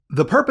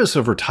The purpose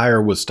of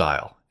Retire with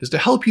Style is to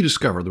help you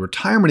discover the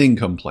retirement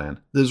income plan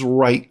that is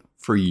right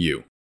for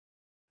you.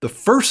 The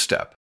first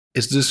step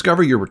is to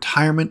discover your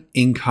retirement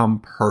income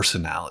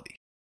personality.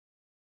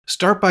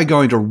 Start by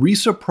going to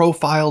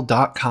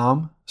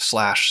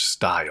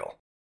risaprofile.com/style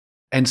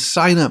and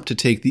sign up to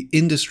take the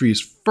industry's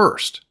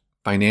first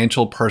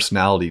financial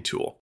personality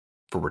tool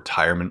for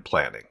retirement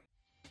planning.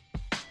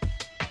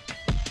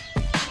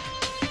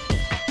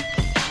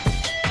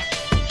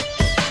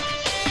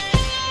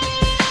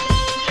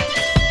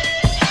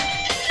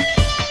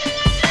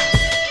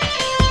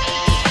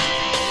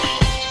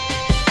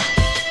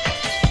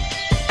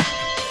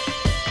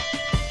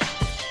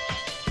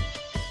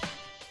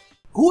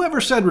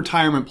 Whoever said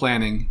retirement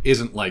planning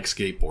isn't like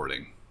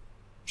skateboarding?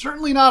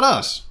 Certainly not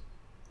us.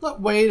 Let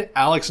Wade,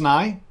 Alex, and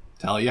I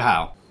tell you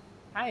how.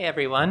 Hi,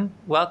 everyone.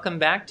 Welcome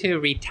back to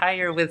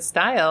Retire with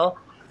Style.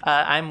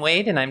 I'm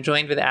Wade, and I'm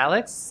joined with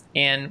Alex.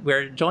 And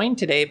we're joined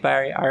today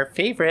by our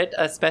favorite,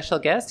 a special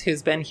guest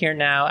who's been here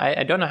now,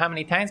 I don't know how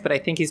many times, but I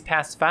think he's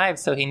past 5,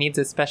 so he needs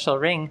a special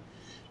ring.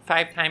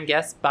 5-time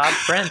guest, Bob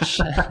French,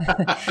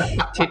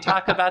 to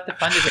talk about the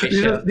funded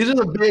ratio. These are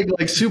the big,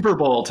 like, Super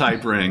Bowl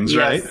type rings,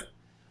 right?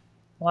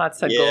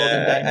 Lots of gold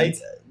and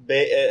diamonds.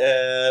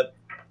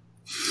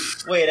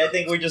 Wait, I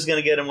think we're just going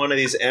to get him one of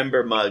these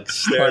Ember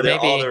mugs. Or they're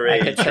maybe all the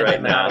rage I could send right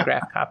him an now.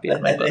 autographed copy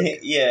of my book.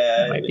 Yeah.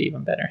 That might be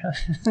even better, huh?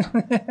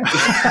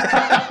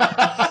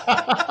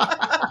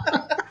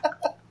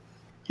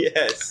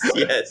 Yes.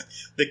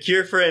 The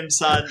cure for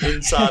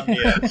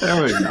insomnia.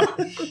 There we go.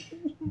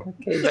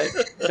 Okay,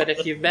 but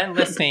if you've been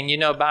listening, you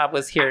know Bob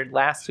was here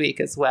last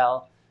week as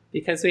well,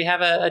 because we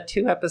have a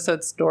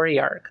 2-episode story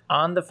arc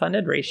on the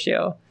funded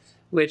ratio,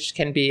 which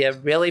can be a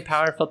really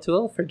powerful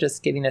tool for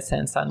just getting a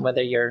sense on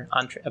whether you're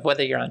on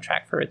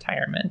track for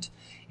retirement.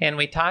 And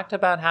we talked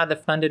about how the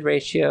funded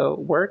ratio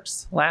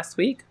works last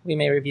week. We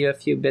may review a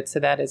few bits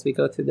of that as we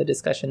go through the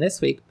discussion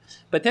this week.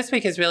 But this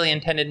week is really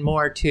intended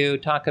more to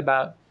talk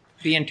about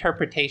the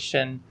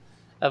interpretation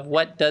of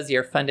what does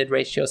your funded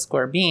ratio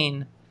score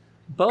mean,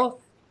 both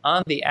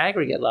on the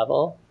aggregate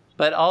level,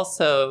 but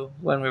also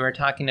when we were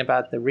talking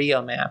about the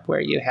RIO map,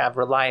 where you have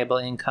reliable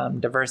income,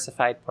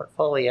 diversified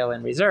portfolio,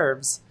 and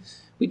reserves.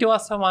 We do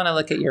also want to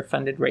look at your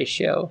funded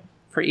ratio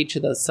for each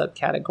of those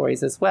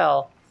subcategories as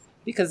well,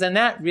 because then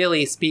that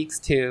really speaks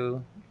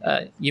to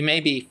you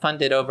may be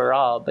funded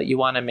overall, but you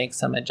want to make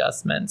some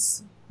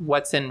adjustments.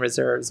 What's in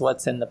reserves,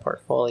 what's in the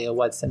portfolio,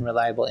 what's in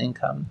reliable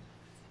income.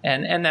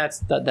 And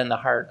that's then the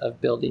heart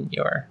of building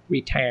your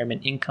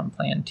retirement income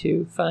plan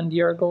to fund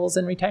your goals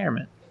in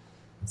retirement.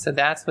 So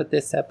that's what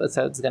this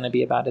episode is going to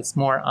be about. It's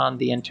more on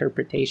the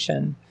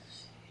interpretation.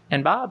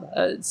 And Bob,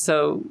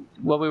 so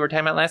what we were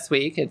talking about last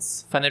week,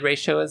 it's funded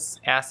ratio is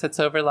assets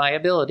over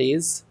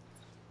liabilities.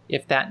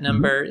 If that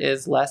number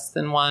is less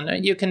than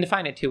 1, you can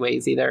define it 2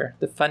 ways. Either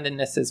the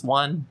fundedness is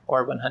 1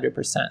 or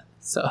 100%.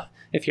 So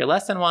if you're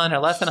less than 1 or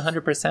less than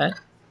 100%,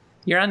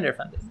 you're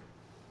underfunded.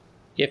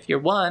 If you're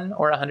 1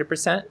 or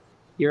 100%,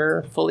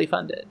 you're fully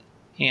funded.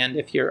 And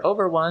if you're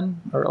over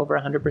 1 or over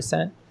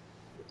 100%,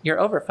 you're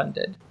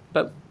overfunded.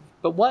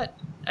 But what,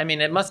 I mean,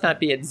 it must not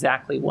be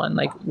exactly 1.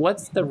 Like,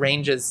 what's the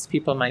ranges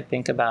people might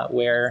think about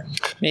where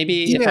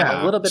maybe if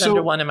I'm a little bit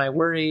under 1, am I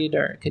worried?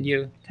 Or could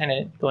you kind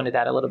of go into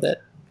that a little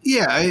bit?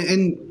 Yeah,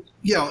 and,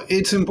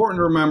 it's important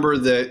to remember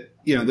that,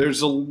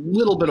 there's a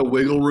little bit of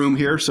wiggle room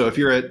here. So if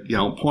you're at,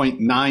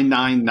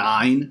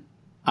 0.999,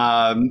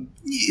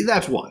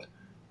 that's 1.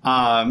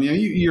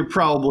 You're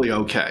probably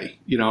okay.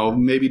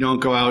 Maybe don't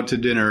go out to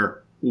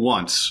dinner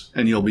once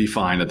and you'll be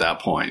fine at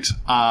that point.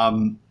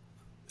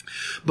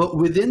 But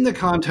within the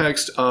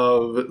context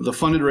of the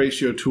funded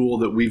ratio tool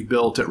that we've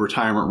built at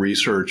Retirement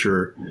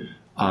Researcher,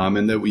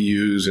 and that we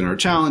use in our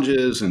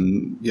challenges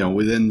and,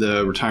 within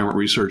the Retirement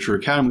Researcher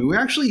Academy, we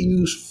actually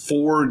use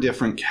 4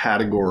 different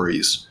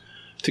categories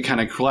to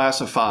kind of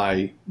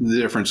classify the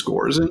different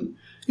scores. And,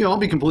 I'll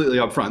be completely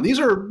upfront. These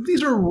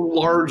are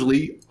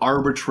largely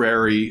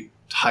arbitrary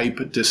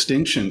type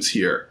distinctions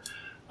here.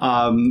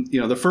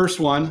 The first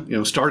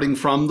one, starting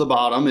from the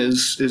bottom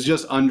is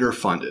just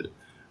underfunded.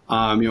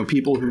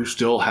 People who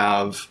still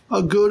have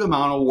a good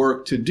amount of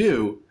work to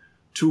do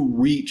to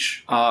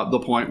reach the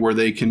point where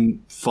they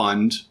can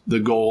fund the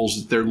goals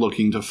that they're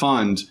looking to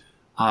fund,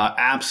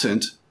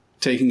 absent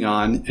taking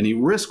on any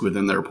risk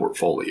within their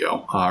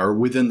portfolio, or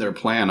within their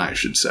plan, I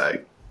should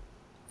say.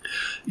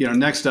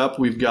 Next up,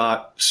 we've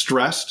got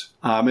stressed.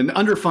 And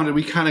underfunded,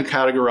 we kind of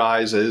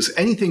categorize as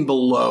anything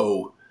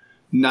below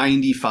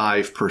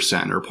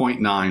 95% or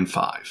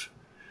 0.95.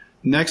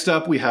 Next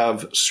up, we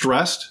have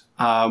stressed,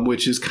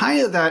 which is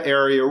kind of that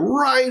area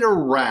right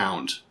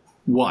around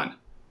 1.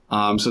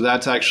 So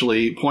that's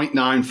actually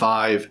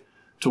 0.95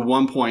 to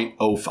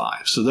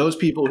 1.05. So those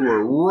people who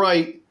are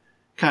right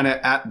kind of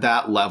at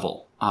that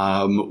level,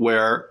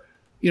 where,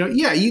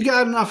 you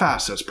got enough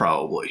assets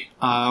probably.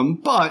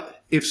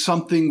 But if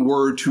something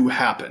were to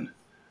happen,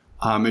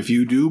 if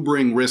you do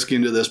bring risk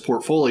into this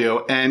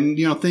portfolio and,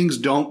 things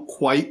don't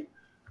quite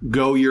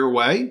go your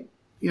way,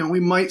 we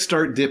might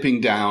start dipping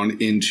down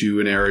into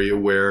an area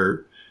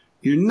where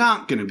you're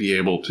not going to be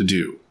able to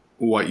do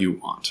what you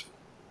want.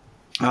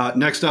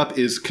 Next up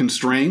is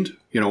constrained,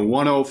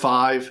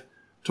 105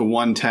 to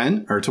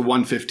 110 or to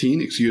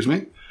 115, excuse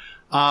me.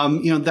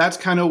 That's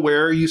kind of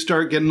where you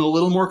start getting a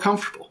little more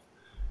comfortable.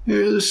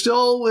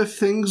 Still, if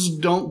things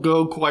don't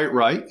go quite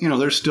right,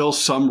 there's still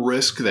some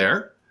risk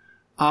there,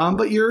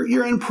 but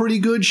you're in pretty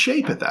good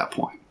shape at that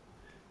point.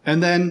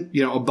 And then,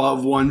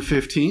 above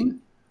 115,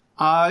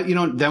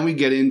 then we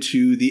get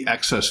into the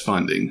excess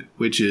funding,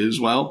 which is,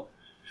 well,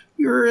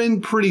 you're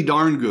in pretty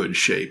darn good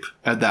shape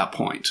at that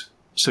point.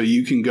 So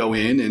you can go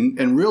in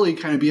and really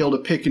kind of be able to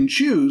pick and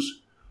choose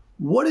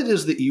what it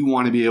is that you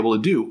want to be able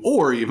to do,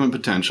 or even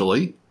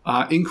potentially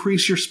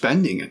increase your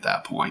spending at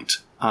that point.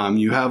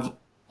 You have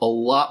a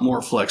lot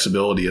more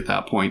flexibility at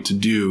that point to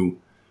do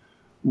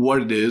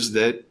what it is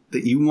that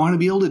you want to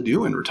be able to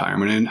do in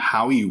retirement and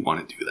how you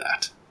want to do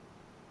that.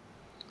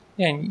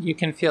 Yeah, and you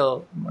can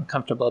feel more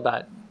comfortable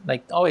about,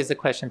 always the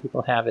question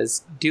people have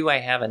is, do I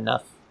have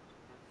enough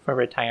for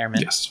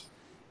retirement? Yes.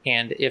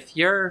 And if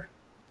you're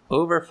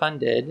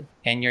overfunded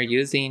and you're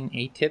using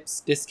a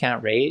TIPS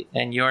discount rate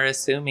and you're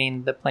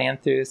assuming the plan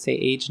through, say,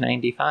 age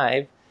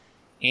 95,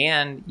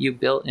 and you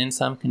built in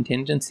some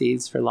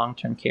contingencies for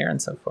long-term care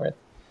and so forth,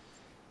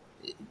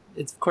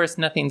 it's, of course,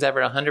 nothing's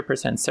ever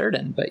 100%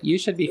 certain, but you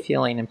should be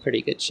feeling in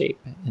pretty good shape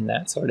in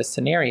that sort of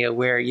scenario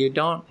where you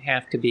don't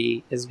have to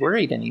be as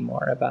worried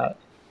anymore about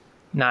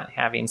not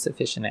having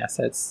sufficient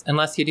assets,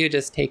 unless you do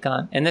just take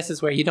on, and this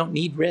is where you don't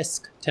need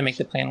risk to make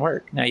the plan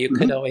work. Now, you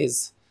could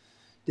always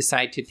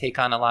decide to take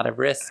on a lot of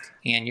risk,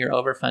 and your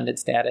overfunded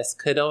status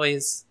could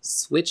always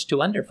switch to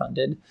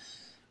underfunded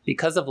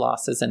because of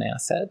losses in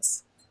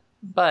assets.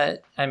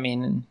 But,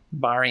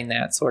 barring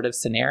that sort of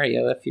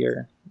scenario, if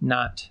you're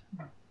not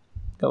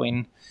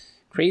going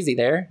crazy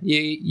there,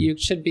 you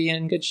should be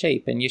in good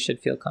shape, and you should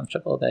feel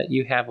comfortable that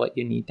you have what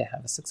you need to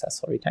have a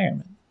successful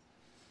retirement.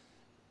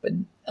 But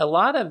a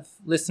lot of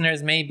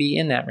listeners may be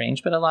in that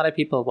range, but a lot of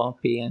people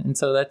won't be. And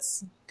so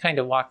let's kind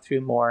of walk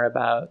through more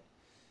about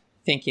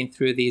thinking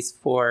through these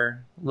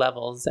 4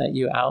 levels that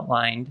you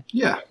outlined.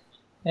 Yeah.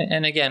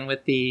 And again,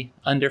 with the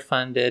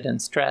underfunded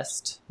and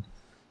stressed,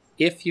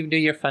 if you do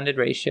your funded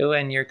ratio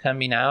and you're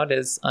coming out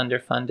as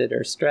underfunded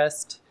or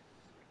stressed,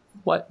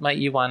 what might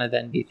you want to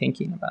then be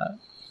thinking about?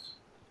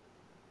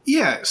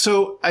 Yeah,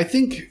 so I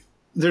think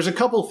there's a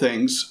couple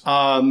things.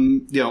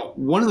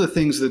 One of the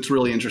things that's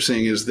really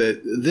interesting is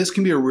that this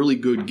can be a really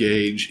good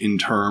gauge in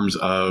terms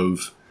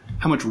of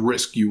how much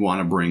risk you want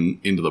to bring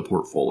into the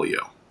portfolio.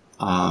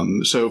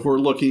 So if we're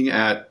looking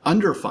at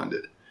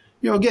underfunded,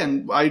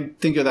 again, I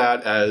think of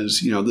that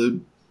as,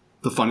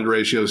 the funded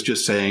ratio is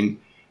just saying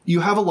you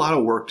have a lot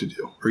of work to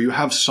do, or you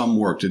have some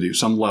work to do,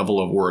 some level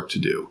of work to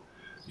do.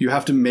 You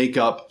have to make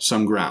up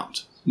some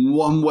ground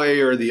one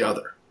way or the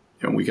other.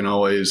 We can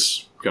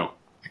always, I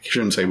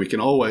shouldn't say we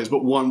can always,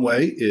 but one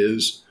way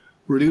is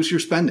reduce your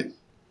spending.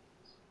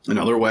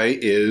 Another way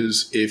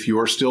is, if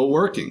you're still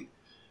working,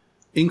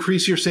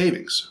 increase your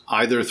savings,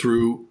 either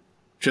through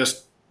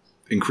just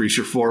increase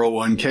your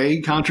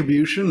 401k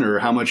contribution or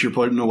how much you're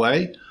putting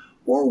away,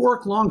 or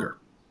work longer,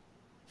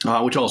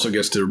 which also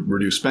gets to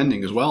reduce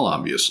spending as well,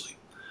 obviously.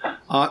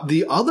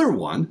 The other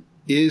one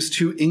is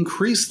to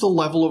increase the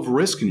level of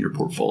risk in your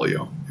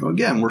portfolio.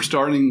 Again, we're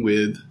starting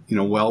with,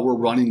 while we're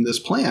running this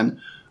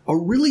plan, a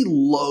really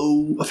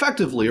low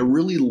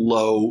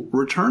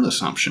return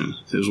assumption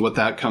is what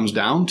that comes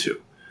down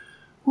to.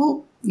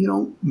 Well,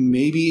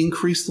 maybe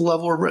increase the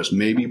level of risk,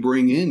 maybe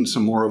bring in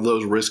some more of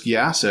those risky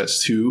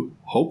assets to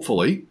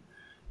hopefully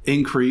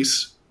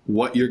increase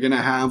what you're going to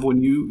have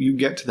when you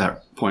get to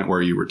that point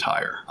where you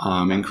retire.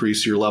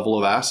 Increase your level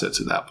of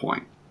assets at that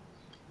point.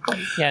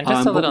 Yeah, and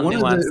just a little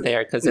nuance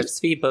there, because if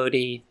Zvi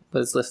Bodhi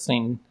was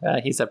listening,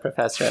 he's a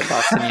professor at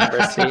Boston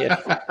University.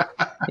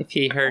 If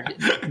he heard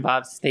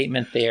Bob's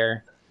statement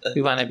there,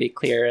 we want to be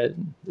clear,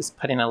 just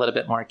putting a little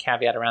bit more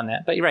caveat around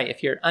that. But you're right,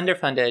 if you're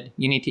underfunded,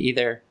 you need to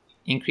either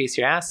increase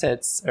your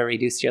assets or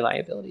reduce your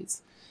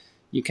liabilities.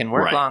 You can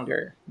work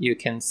longer, you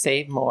can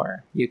save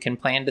more, you can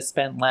plan to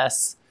spend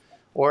less,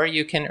 or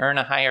you can earn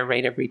a higher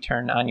rate of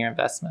return on your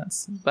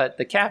investments. But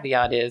the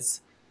caveat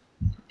is,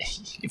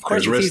 of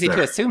course, it's easy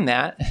to assume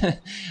that.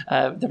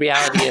 The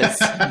reality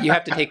is you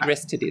have to take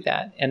risk to do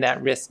that, and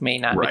that risk may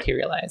not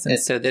materialize. And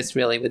so this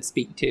really would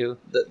speak to...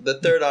 The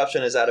third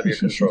option is out of your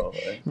control,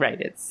 right?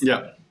 Right.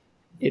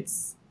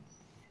 It's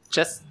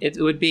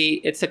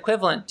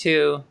equivalent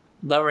to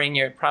lowering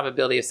your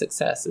probability of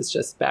success. It's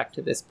just back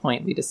to this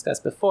point we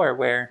discussed before,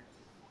 where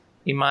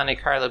a Monte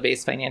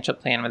Carlo-based financial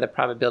plan with a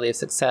probability of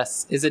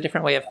success is a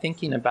different way of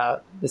thinking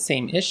about the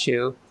same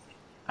issue.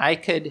 I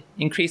could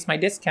increase my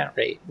discount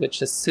rate,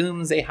 which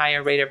assumes a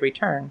higher rate of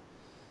return.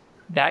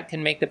 That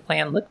can make the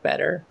plan look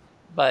better,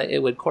 but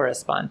it would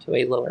correspond to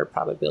a lower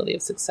probability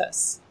of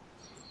success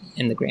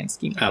in the grand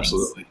scheme of things.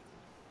 Absolutely.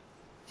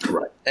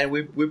 Right. And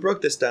we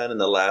broke this down in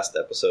the last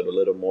episode a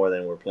little more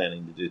than we're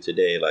planning to do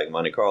today, like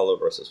Monte Carlo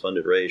versus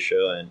funded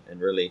ratio, and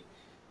really,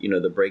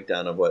 the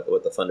breakdown of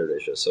what the funded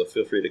ratio is. So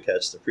feel free to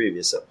catch the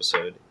previous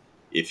episode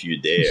if you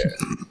dare.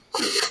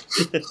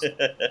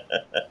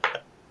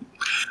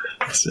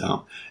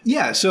 So,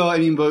 yeah. So, I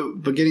mean,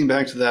 but getting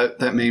back to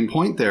that main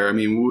point there, I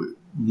mean,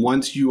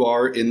 once you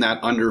are in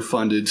that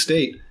underfunded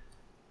state,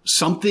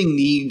 something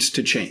needs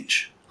to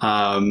change.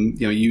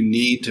 You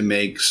need to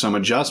make some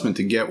adjustment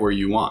to get where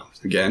you want.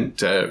 Again,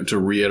 to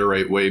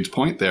reiterate Wade's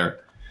point there,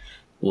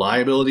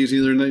 liabilities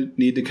either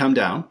need to come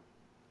down,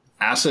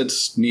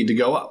 assets need to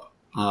go up.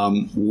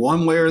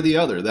 One way or the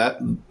other.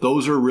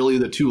 Those are really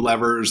the two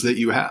levers that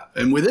you have,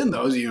 and within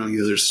those,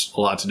 there's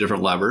lots of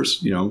different levers.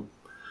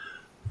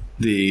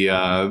 The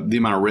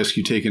amount of risk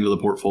you take into the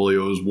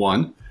portfolio is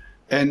one,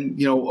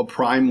 and a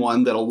prime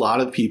one that a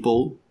lot of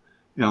people,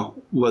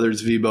 whether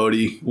it's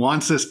VBOD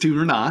wants us to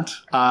or not,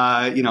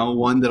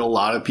 one that a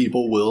lot of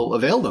people will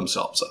avail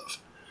themselves of.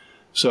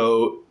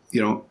 So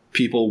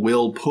people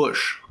will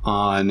push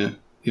on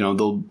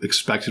the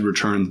expected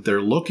return that they're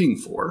looking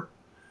for.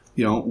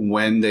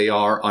 When they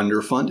are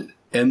underfunded.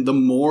 And the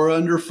more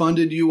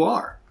underfunded you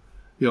are,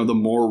 the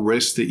more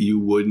risk that you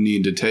would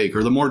need to take,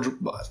 or the more,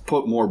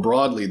 put more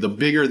broadly, the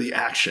bigger the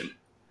action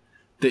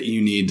that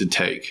you need to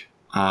take,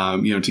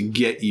 to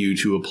get you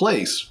to a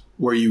place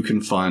where you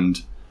can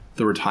fund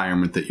the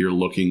retirement that you're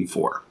looking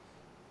for.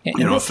 And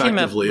this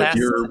effectively, came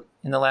up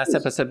in the last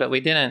episode, but we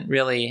didn't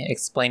really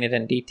explain it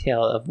in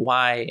detail of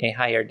why a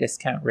higher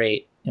discount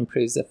rate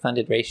improves the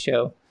funded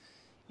ratio.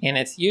 And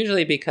it's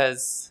usually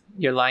because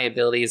your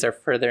liabilities are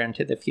further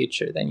into the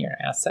future than your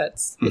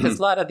assets. Because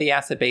a lot of the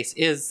asset base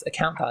is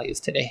account values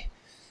today.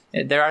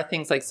 There are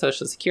things like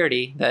Social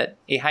Security that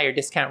a higher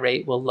discount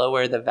rate will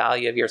lower the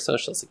value of your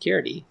Social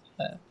Security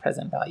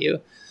present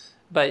value.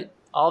 But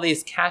all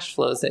these cash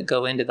flows that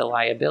go into the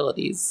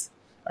liabilities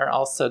are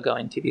also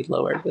going to be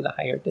lowered with a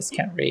higher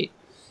discount rate.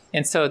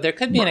 And so there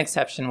could be an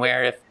exception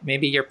where if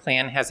maybe your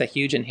plan has a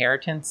huge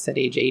inheritance at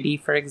age 80,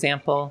 for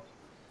example,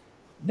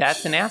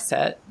 that's an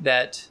asset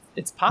that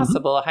it's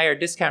possible a higher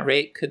discount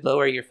rate could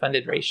lower your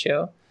funded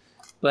ratio.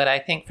 But I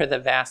think for the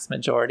vast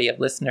majority of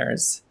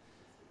listeners,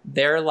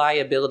 their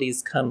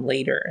liabilities come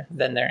later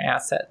than their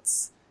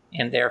assets.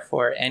 And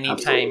therefore,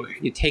 anytime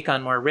you take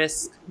on more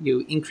risk,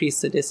 you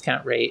increase the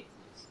discount rate,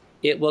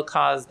 it will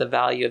cause the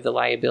value of the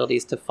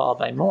liabilities to fall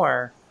by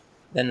more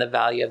than the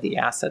value of the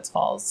assets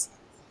falls.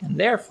 And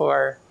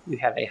therefore, you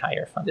have a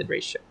higher funded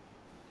ratio.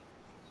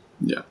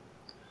 Yeah.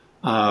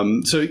 At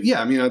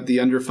the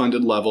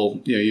underfunded level,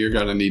 you're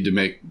going to need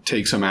to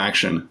take some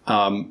action.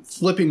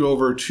 Flipping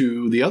over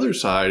to the other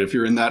side, if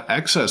you're in that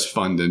excess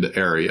funded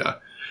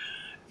area,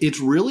 it's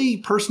really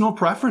personal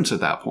preference at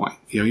that point.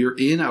 You're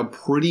in a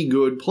pretty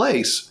good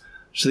place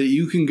so that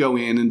you can go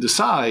in and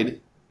decide,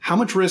 how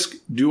much risk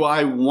do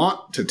I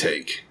want to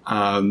take?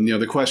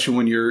 The question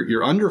when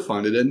you're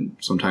underfunded, and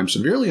sometimes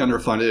severely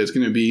underfunded, is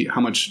going to be, how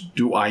much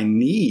do I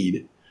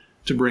need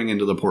to bring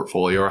into the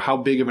portfolio, or how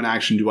big of an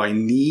action do I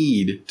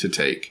need to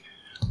take?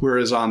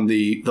 Whereas on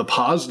the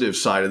positive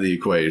side of the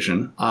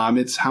equation,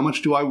 it's how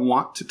much do I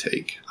want to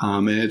take?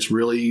 And it's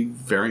really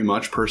very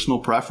much personal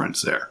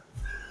preference there.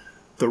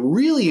 The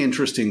really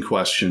interesting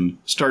question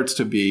starts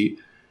to be,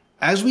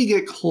 as we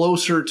get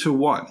closer to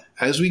one,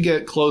 as we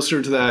get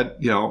closer to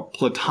that,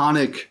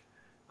 platonic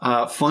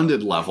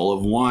funded level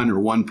of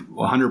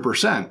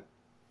 100%,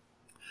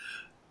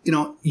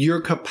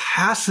 your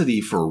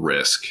capacity for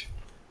risk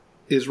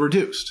is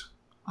reduced.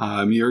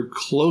 You're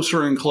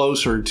closer and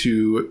closer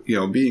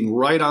to, being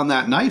right on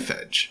that knife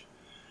edge,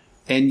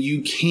 and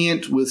you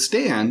can't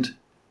withstand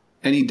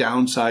any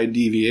downside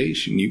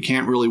deviation. You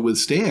can't really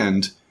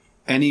withstand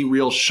any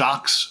real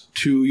shocks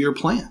to your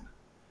plan.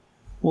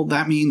 Well,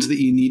 that means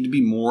that you need to be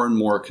more and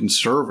more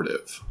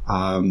conservative.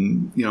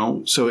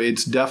 So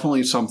it's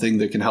definitely something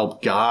that can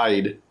help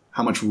guide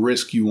how much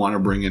risk you want to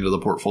bring into the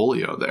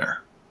portfolio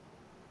there.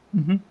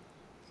 Mm-hmm.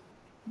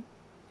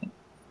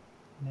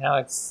 Now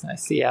I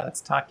see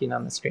Alex talking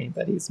on the screen,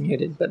 but he's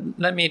muted. But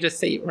let me just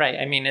say, right,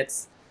 I mean,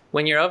 it's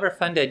when you're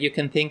overfunded, you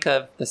can think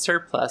of the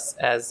surplus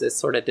as this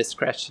sort of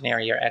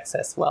discretionary or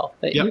excess wealth.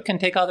 That you can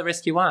take all the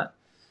risk you want.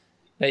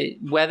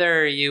 But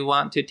whether you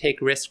want to take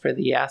risk for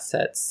the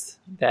assets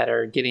that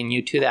are getting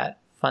you to that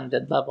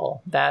funded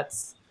level,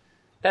 that's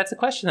a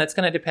question that's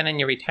going to depend on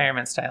your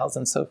retirement styles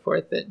and so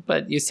forth.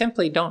 But you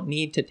simply don't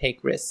need to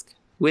take risk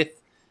with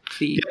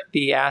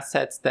the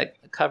assets that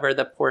cover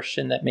the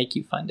portion that make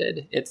you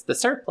funded. It's the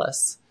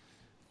surplus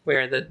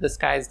where the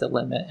sky's the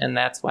limit. And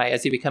that's why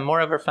as you become more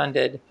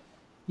overfunded,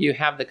 you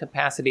have the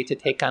capacity to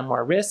take on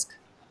more risk.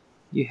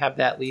 You have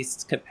that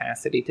least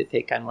capacity to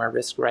take on more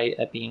risk right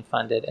at being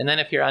funded. And then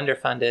if you're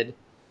underfunded,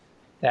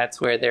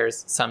 that's where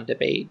there's some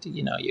debate.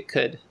 You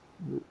could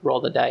roll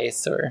the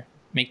dice or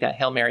make that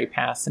Hail Mary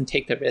pass and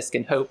take the risk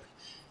and hope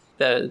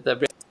the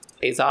risk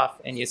pays off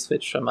and you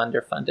switch from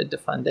underfunded to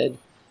funded.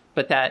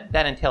 But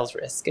that entails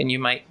risk, and you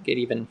might get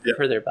even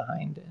further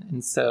behind.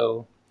 And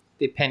so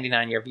depending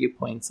on your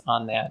viewpoints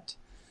on that,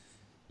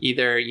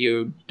 either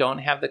you don't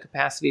have the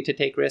capacity to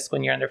take risk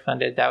when you're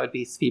underfunded, that would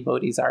be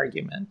Svibodi's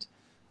argument,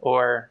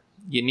 or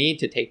you need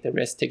to take the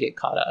risk to get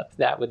caught up.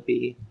 That would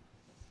be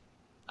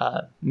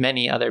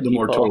many other people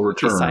more total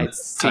return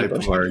besides type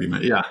of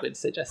argument. Yeah, would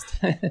suggest.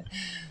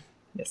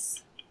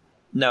 Yes.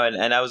 No,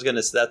 and I was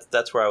gonna.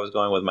 That's where I was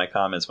going with my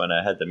comments when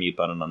I had the mute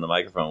button on the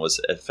microphone.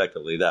 Was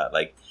effectively that.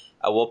 Like,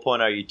 at what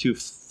point are you too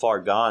far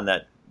gone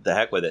that the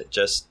heck with it?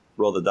 Just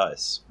roll the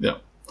dice. Yeah.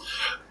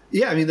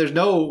 Yeah, I mean, there's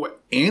no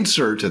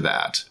answer to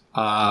that.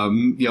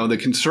 The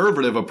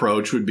conservative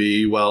approach would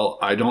be, well,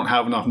 I don't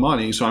have enough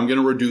money, so I'm going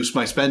to reduce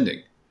my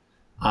spending.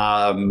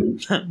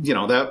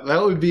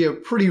 That would be a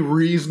pretty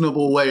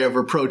reasonable way of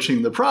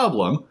approaching the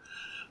problem.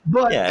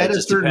 But at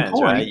a certain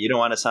point, right? You don't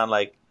want to sound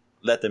like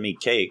let them eat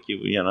cake.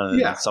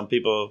 Some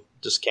people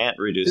just can't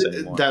reduce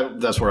anymore.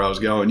 That's where I was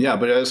going. Yeah,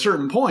 but at a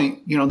certain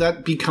point,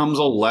 that becomes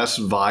a less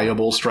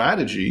viable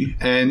strategy,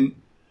 and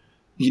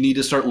you need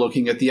to start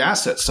looking at the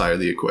asset side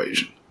of the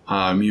equation.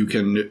 You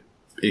can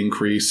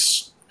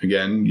increase,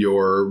 again,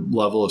 your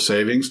level of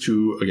savings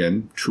to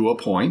a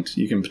point.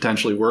 You can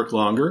potentially work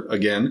longer,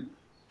 again,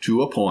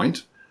 to a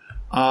point.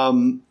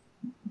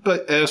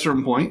 But at a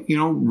certain point,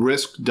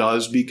 risk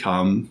does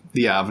become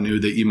the avenue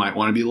that you might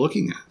want to be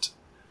looking at.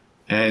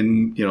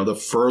 And, the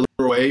further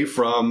away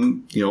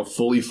from,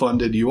 fully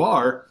funded you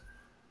are,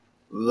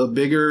 the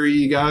bigger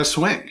you got to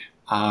swing.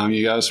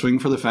 You got to swing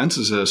for the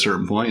fences at a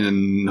certain point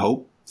and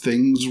hope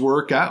things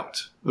work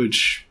out,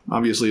 which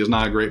obviously is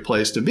not a great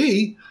place to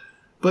be.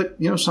 But,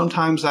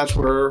 sometimes that's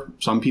where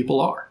some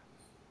people are.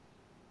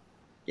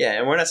 Yeah,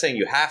 and we're not saying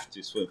you have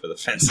to swim for the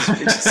fences.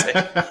 We're just saying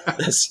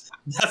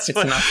that's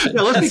what.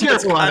 Yeah, let's be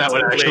careful on that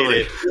one,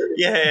 actually.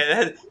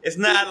 Yeah, it's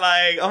not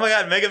like, oh my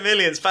God, Mega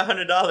Millions,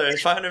 $500,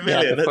 $500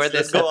 million. Yeah, before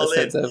this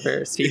episode's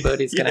over,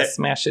 Speedboaty's going to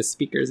smash his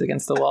speakers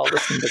against the wall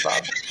listening to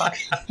Bob talk.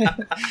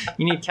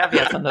 You need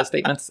caveats on those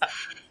statements.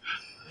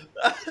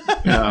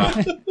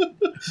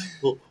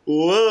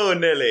 Whoa,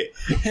 Nelly.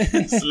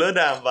 Slow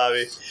down,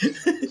 Bobby.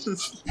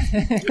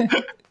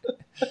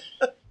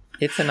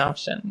 It's an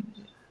option.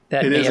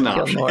 That may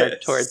appeal more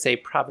towards a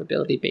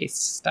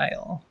probability-based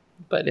style,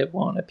 but it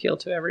won't appeal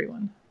to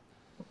everyone.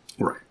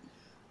 Right.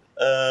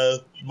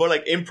 More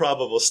like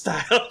improbable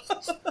style.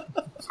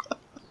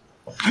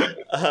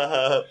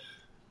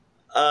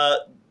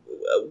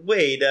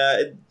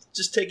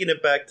 Just taking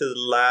it back to the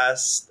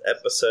last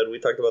episode, we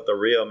talked about the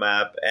Rio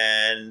map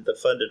and the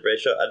funded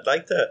ratio. I'd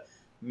like to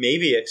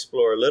maybe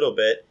explore a little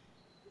bit,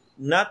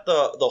 not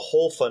the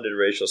whole funded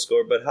ratio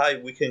score, but how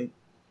we can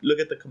look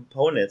at the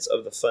components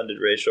of the funded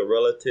ratio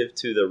relative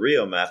to the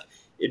Rio map.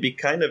 It'd be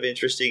kind of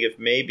interesting if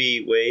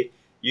maybe, Wade,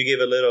 you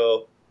give a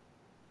little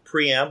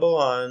preamble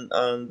on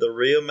the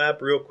Rio map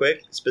real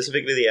quick,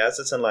 specifically the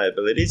assets and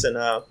liabilities, and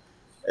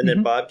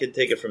then Bob can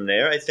take it from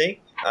there, I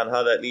think, on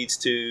how that leads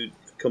to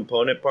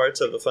component parts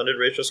of the funded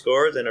ratio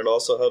scores, and it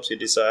also helps you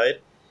decide,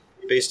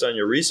 based on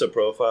your RISA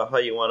profile, how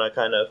you want to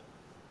kind of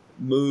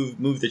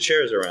move the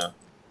chairs around.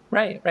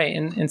 Right.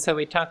 And so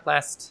we talked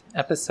last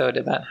episode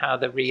about how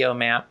the Rio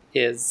map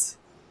is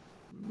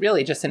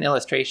really just an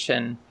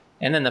illustration,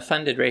 and then the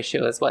funded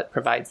ratio is what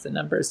provides the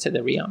numbers to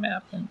the Rio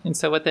map. And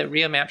so what the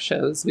Rio map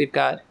shows, we've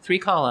got 3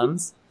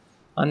 columns.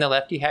 On the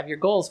left, you have your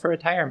goals for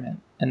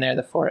retirement, and they're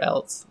the 4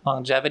 L's.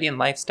 Longevity and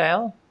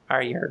lifestyle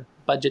are your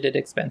budgeted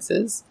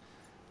expenses,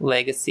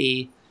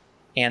 legacy,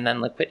 and then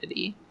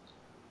liquidity.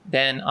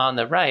 Then on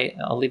the right,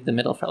 I'll leave the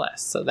middle for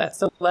last. So that's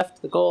the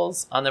left, the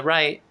goals. On the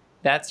right,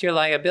 that's your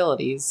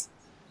liabilities.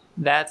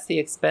 That's the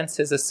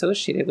expenses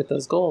associated with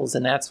those goals.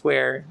 And that's what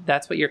you're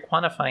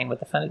quantifying with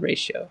the funded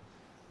ratio.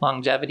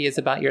 Longevity is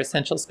about your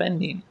essential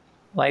spending.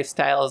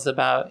 Lifestyle is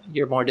about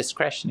your more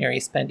discretionary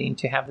spending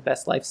to have the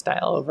best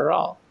lifestyle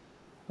overall.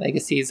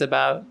 Legacy is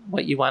about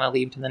what you want to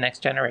leave to the next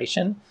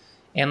generation.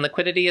 And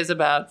liquidity is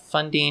about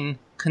funding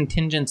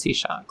contingency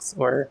shocks,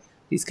 or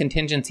these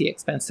contingency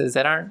expenses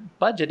that aren't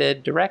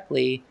budgeted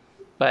directly,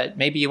 but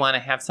maybe you want to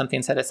have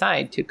something set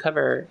aside to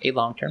cover a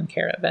long-term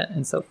care event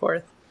and so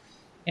forth.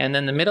 And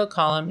then the middle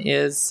column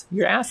is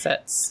your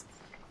assets.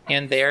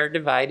 And they're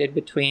divided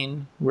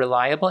between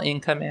reliable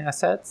income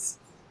assets,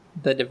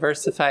 the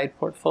diversified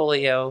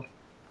portfolio,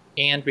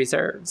 and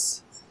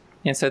reserves.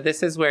 And so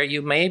this is where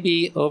you may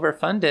be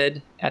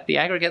overfunded at the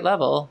aggregate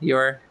level.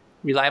 Your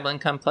reliable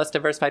income plus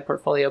diversified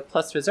portfolio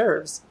plus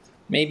reserves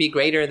may be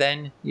greater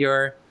than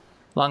your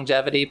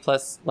longevity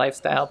plus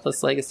lifestyle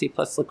plus legacy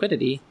plus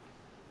liquidity.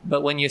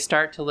 But when you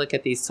start to look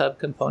at these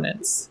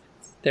subcomponents,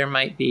 you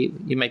might be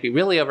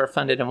really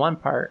overfunded in one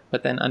part,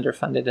 but then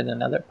underfunded in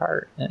another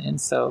part. And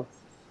so,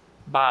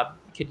 Bob,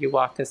 could you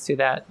walk us through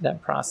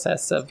that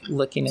process of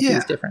looking at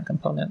these different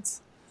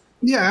components?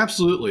 Yeah,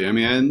 absolutely. I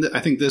mean, I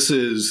think this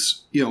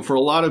is, for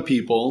a lot of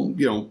people,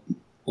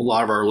 a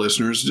lot of our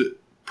listeners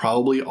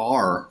probably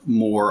are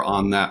more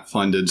on that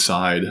funded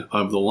side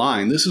of the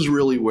line. This is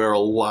really where a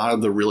lot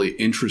of the really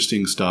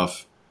interesting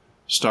stuff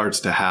starts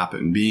to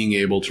happen, being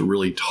able to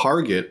really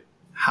target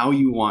how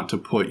you want to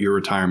put your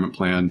retirement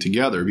plan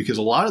together, because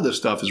a lot of this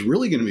stuff is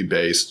really going to be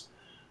based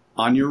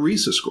on your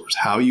RISA scores,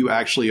 how you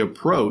actually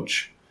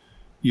approach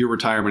your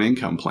retirement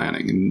income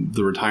planning and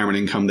the retirement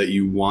income that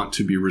you want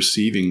to be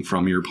receiving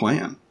from your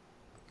plan.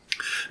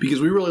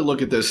 Because we really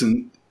look at this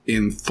in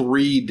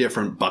 3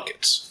 different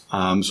buckets.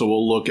 So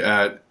we'll look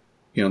at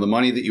the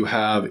money that you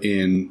have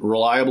in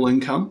reliable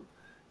income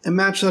and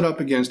match that up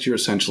against your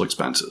essential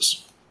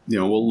expenses.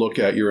 We'll look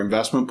at your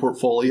investment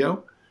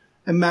portfolio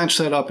and match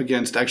that up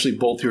against actually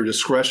both your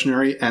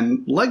discretionary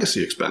and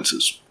legacy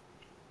expenses.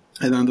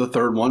 And then the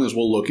third one is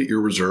we'll look at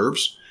your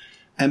reserves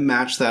and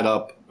match that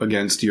up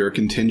against your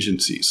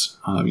contingencies.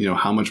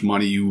 How much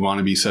money you want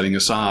to be setting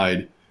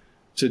aside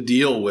to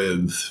deal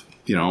with,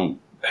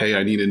 hey,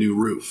 I need a new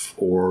roof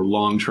or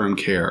long-term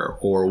care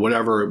or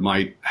whatever it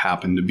might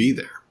happen to be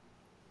there.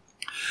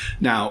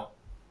 Now,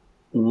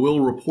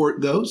 we'll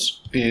report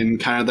those in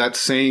kind of that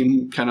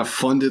same kind of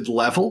funded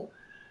level.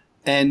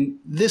 And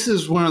this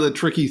is one of the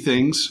tricky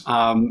things.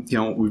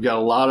 We've got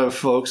a lot of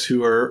folks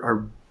who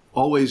are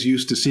always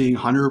used to seeing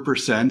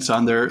 100%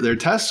 on their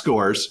test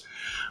scores.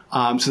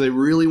 So they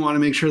really want to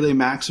make sure they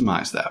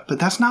maximize that. But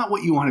that's not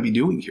what you want to be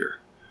doing here.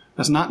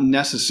 That's not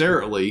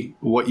necessarily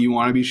what you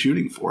want to be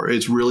shooting for.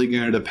 It's really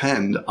going to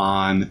depend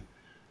on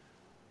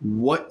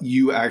what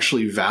you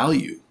actually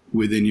value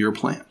within your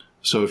plan.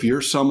 So if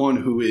you're someone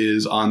who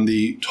is on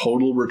the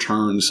total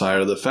return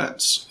side of the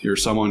fence, you're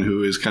someone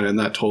who is kind of in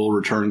that total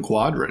return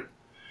quadrant,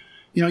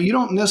 you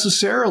don't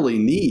necessarily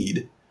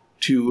need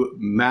to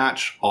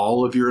match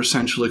all of your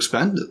essential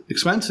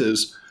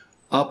expenses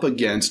up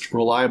against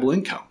reliable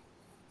income.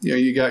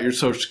 You got your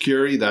Social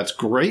Security, that's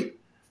great.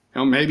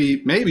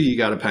 Maybe you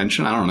got a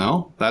pension, I don't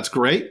know, that's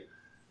great.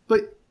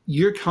 But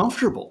you're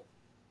comfortable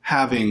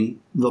having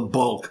the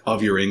bulk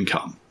of your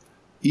income,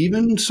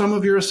 even some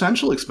of your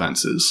essential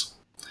expenses,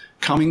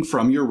 coming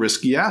from your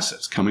risky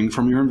assets, coming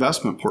from your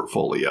investment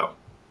portfolio.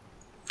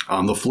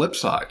 On the flip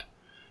side,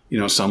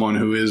 someone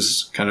who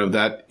is kind of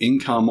that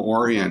income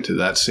oriented,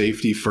 that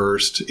safety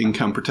first,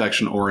 income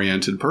protection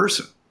oriented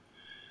person,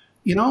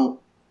 you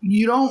don't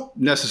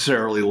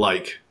necessarily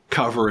like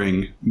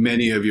covering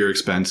many of your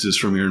expenses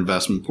from your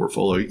investment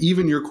portfolio,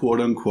 even your quote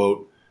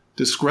unquote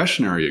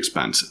discretionary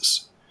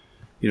expenses.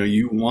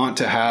 You want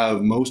to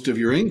have most of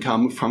your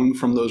income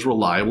from those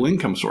reliable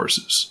income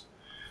sources.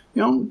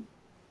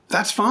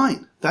 That's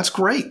fine. That's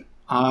great.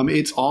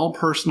 It's all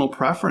personal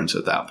preference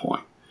at that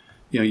point.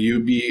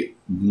 You'd be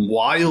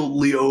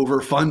wildly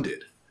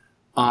overfunded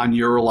on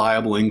your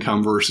reliable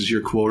income versus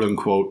your quote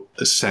unquote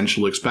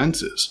essential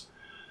expenses.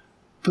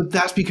 But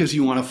that's because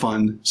you want to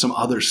fund some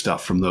other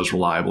stuff from those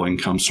reliable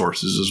income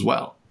sources as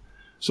well.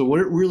 So what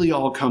it really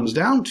all comes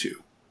down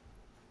to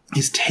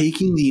is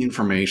taking the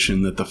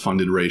information that the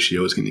funded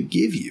ratio is going to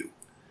give you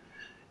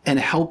and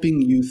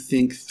helping you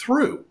think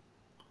through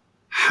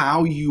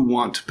how you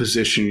want to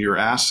position your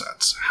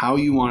assets, how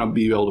you want to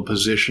be able to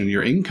position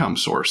your income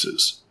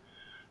sources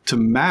to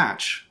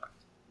match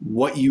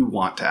what you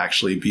want to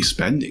actually be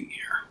spending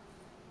here.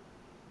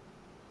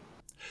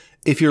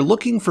 If you're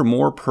looking for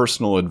more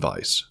personal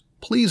advice,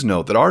 please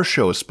note that our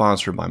show is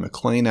sponsored by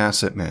McLean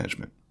Asset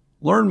Management.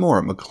 Learn more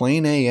at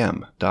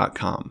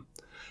McLeanAM.com.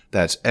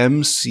 That's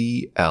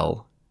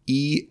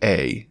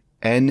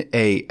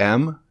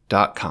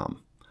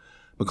McLeanAM.com.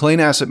 McLean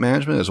Asset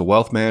Management is a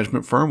wealth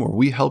management firm where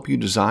we help you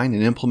design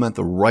and implement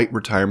the right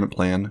retirement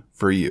plan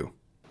for you.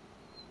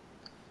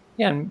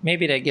 Yeah, and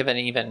maybe to give an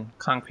even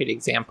concrete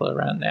example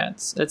around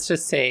that, let's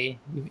just say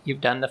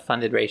you've done the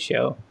funded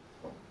ratio.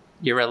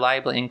 Your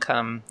reliable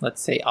income,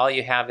 let's say all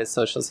you have is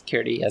Social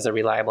Security as a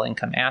reliable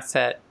income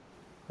asset.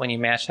 When you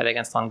match that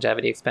against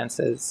longevity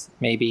expenses,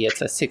 maybe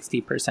it's a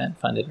 60%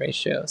 funded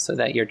ratio so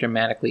that you're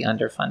dramatically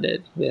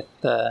underfunded with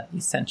the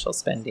essential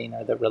spending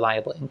or the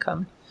reliable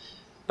income.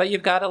 But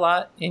you've got a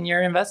lot in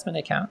your investment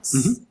accounts.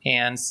 Mm-hmm.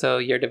 And so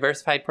your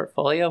diversified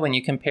portfolio, when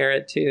you compare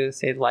it to,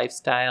 say,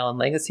 lifestyle and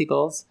legacy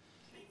goals,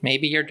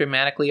 maybe you're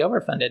dramatically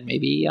overfunded,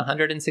 maybe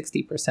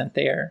 160%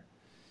 there.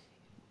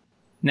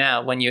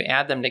 Now, when you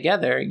add them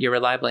together, your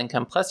reliable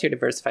income plus your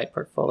diversified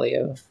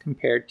portfolio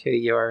compared to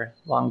your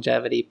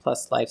longevity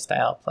plus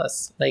lifestyle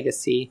plus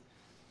legacy,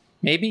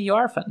 maybe you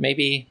are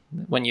maybe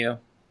when you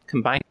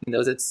combine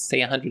those, it's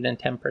say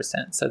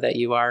 110% so that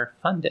you are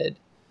funded.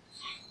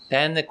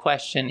 Then the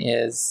question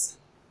is,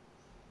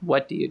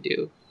 what do you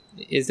do?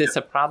 Is this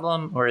a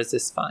problem or is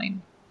this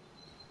fine?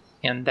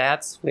 And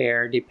that's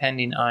where,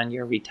 depending on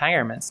your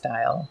retirement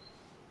style,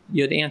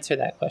 you'd answer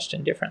that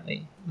question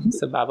differently.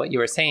 So Bob, what you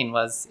were saying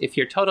was, if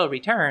your total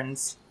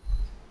returns,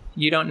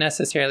 you don't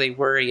necessarily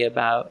worry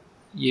about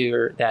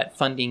that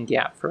funding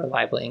gap for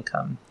reliable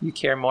income. You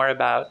care more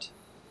about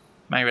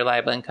my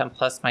reliable income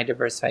plus my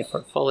diversified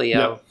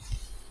portfolio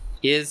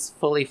is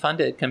fully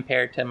funded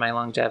compared to my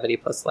longevity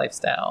plus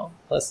lifestyle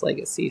plus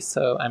legacy,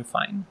 so I'm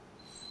fine.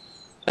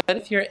 But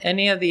if you're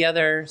any of the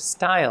other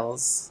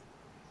styles,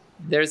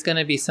 there's going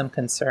to be some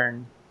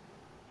concern.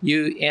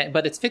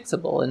 But it's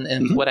fixable, and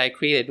mm-hmm. what I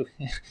created,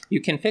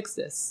 you can fix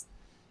this.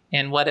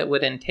 And what it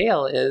would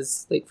entail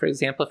is, like, for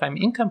example, if I'm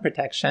income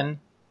protection,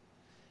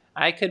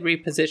 I could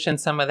reposition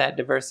some of that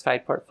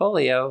diversified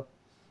portfolio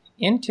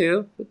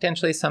into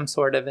potentially some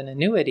sort of an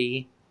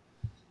annuity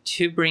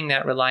to bring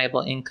that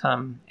reliable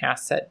income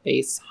asset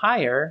base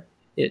higher.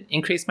 It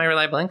increase my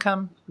reliable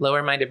income,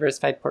 lower my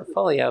diversified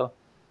portfolio,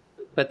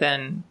 but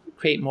then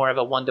create more of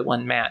a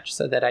one-to-one match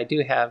so that I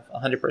do have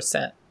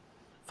 100%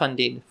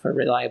 funding for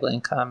reliable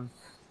income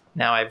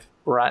Now I've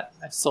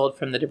sold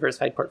from the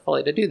diversified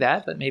portfolio to do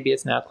that, but maybe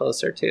it's now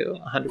closer to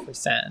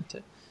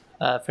 100%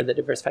 for the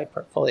diversified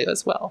portfolio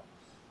as well.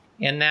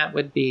 And that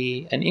would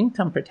be an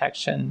income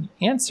protection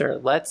answer.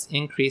 Let's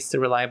increase the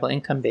reliable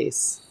income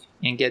base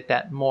and get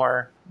that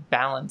more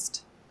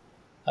balanced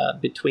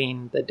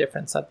between the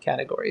different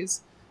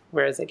subcategories.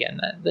 Whereas again,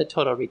 the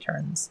total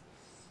returns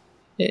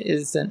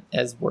isn't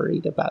as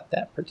worried about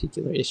that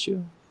particular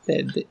issue.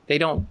 They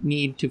don't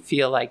need to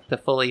feel like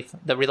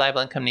the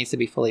reliable income needs to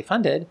be fully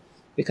funded,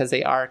 because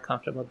they are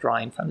comfortable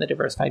drawing from the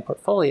diversified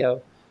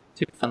portfolio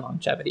to fund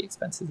longevity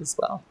expenses as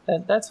well.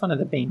 That's one of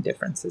the main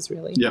differences,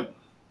 really. Yep.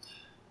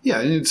 Yeah,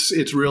 and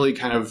it's really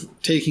kind of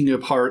taking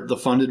apart the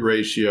funded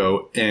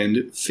ratio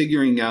and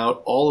figuring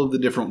out all of the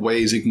different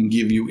ways it can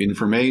give you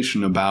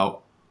information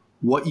about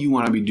what you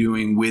want to be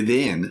doing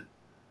within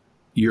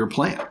your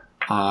plan,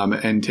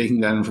 and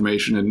taking that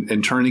information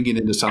and turning it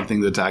into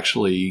something that's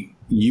actually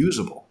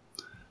usable.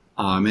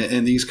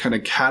 And these kind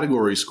of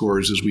category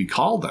scores, as we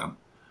call them,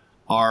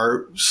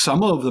 are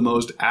some of the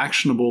most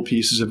actionable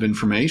pieces of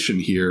information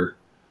here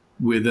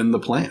within the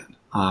plan,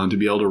 to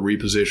be able to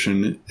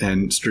reposition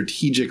and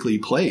strategically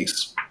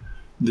place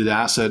the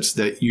assets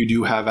that you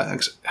do have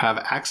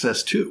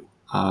access to,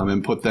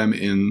 and put them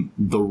in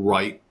the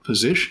right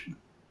position,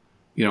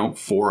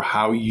 for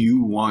how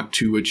you want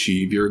to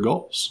achieve your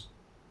goals.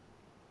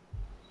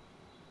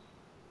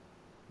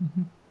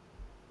 Mm-hmm.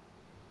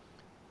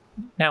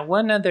 Now,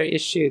 one other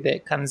issue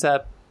that comes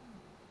up,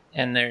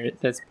 and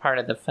that's part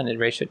of the funded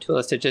ratio tool,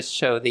 is to just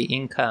show the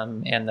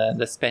income and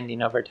the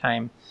spending over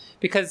time.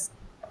 Because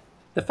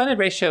the funded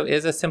ratio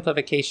is a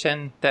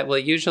simplification that will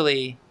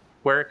usually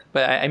work,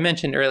 but I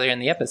mentioned earlier in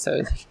the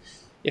episode,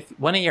 if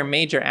one of your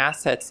major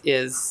assets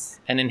is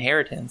an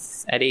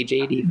inheritance at age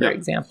 80, for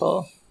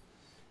example,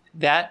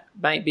 that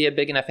might be a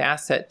big enough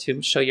asset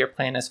to show your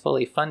plan is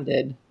fully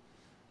funded,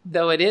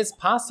 though it is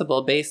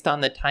possible based on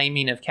the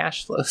timing of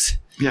cash flows.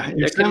 Yeah,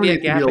 there could be a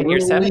gap in your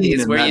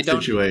 70s where you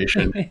don't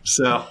situation.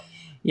 So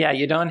yeah,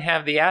 you don't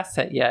have the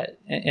asset yet,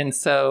 and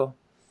so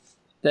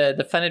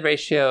the funded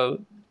ratio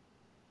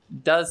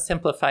does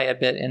simplify a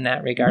bit in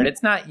that regard. Mm-hmm.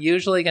 It's not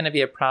usually going to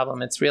be a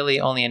problem. It's really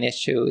only an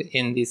issue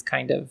in these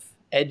kind of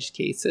edge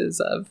cases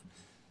of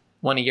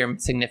one of your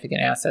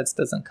significant assets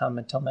doesn't come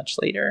until much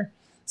later.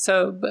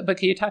 So, but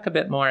can you talk a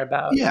bit more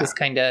about this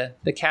kind of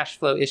the cash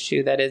flow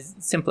issue that is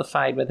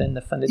simplified within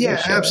the funded ratio?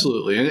 Yeah,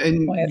 absolutely.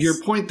 And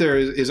your point there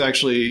is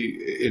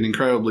actually an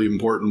incredibly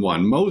important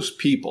one. Most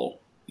people,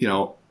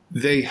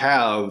 they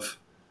have,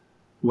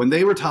 when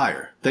they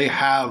retire, they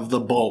have the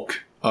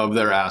bulk of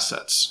their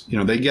assets.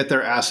 They get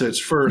their assets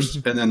first,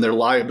 mm-hmm. and then their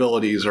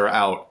liabilities are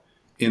out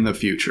in the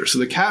future. So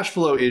the cash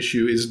flow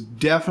issue is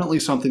definitely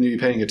something to be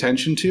paying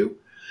attention to.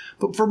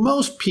 But for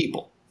most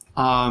people,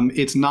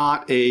 it's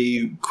not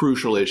a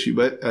crucial issue,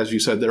 but as you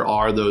said, there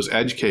are those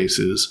edge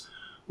cases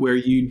where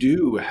you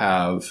do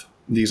have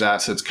these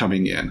assets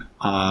coming in.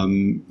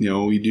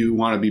 We do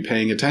want to be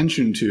paying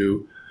attention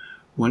to,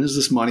 when is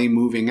this money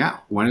moving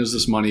out? When is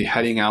this money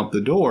heading out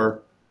the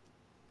door?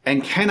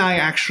 And can I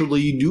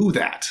actually do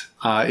that?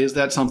 Is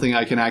that something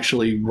I can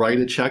actually write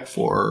a check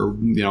for, or,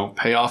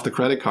 pay off the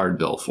credit card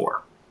bill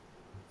for?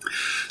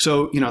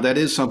 So, that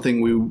is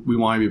something we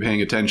want to be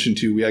paying attention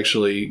to. We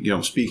actually,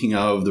 speaking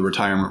of the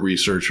Retirement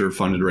Researcher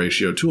funded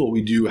ratio tool,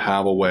 we do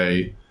have a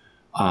way,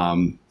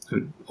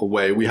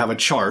 we have a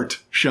chart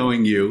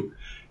showing you,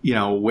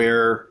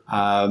 where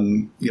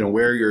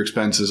your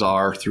expenses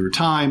are through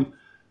time,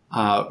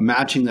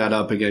 matching that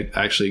up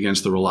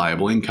against the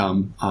reliable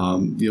income.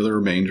 The other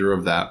remainder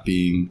of that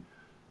being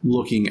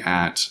looking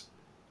at,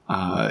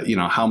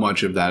 how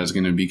much of that is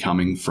going to be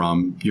coming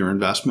from your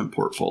investment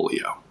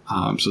portfolio.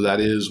 So that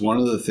is one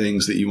of the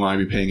things that you want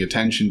to be paying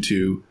attention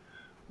to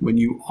when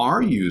you are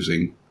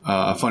using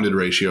a funded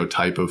ratio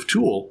type of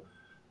tool.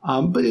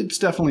 But it's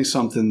definitely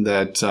something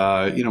that,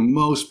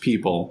 most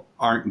people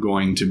aren't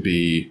going to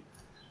be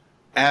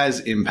as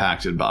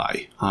impacted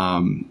by.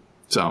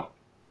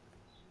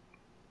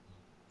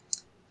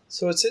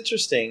 So it's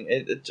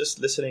interesting, just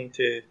listening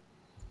to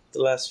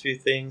the last few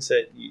things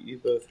that you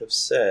both have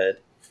said.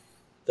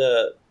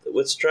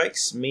 What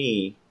strikes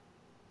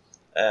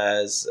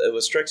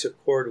a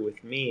chord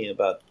with me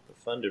about the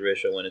funded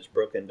ratio when it's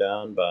broken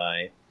down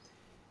by,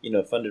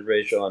 funded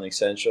ratio on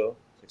essential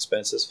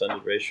expenses,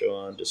 funded ratio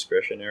on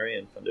discretionary,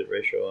 and funded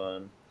ratio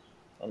on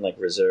like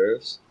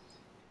reserves,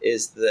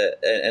 is that,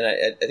 and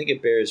I think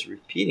it bears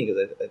repeating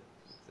because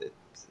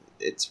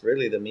it's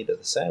really the meat of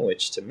the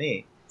sandwich to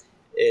me,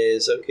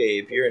 is, okay,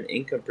 if you're an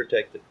income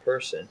protected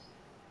person,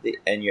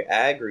 and your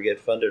aggregate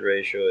funded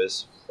ratio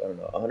is,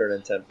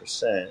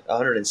 110%,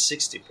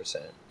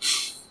 160%,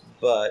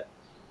 but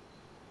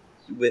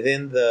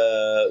within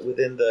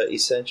the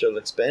essential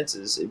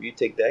expenses, if you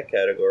take that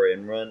category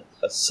and run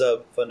a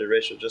sub-funded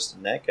ratio just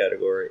in that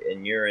category,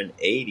 and you're in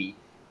 80%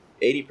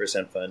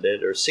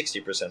 funded or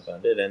 60%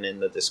 funded, and in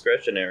the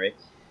discretionary,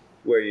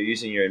 where you're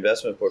using your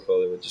investment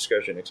portfolio with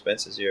discretionary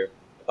expenses, you're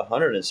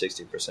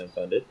 160%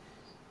 funded.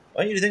 I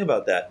want you to think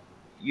about that.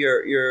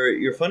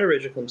 Your funded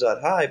ratio comes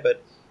out high,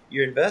 but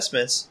your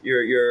investments,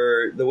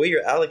 the way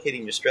you're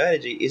allocating your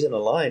strategy isn't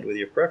aligned with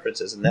your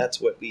preferences, and that's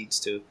what leads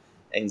to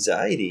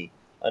anxiety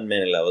on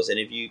many levels. And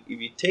if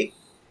you take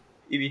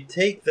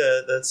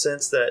the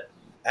sense that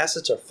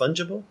assets are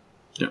fungible,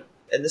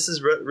 and this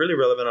is really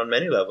relevant on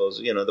many levels.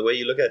 The way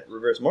you look at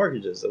reverse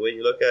mortgages, the way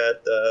you look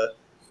at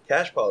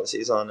cash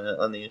policies on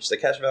the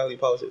cash value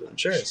policy of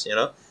insurance.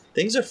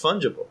 Things are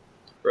fungible,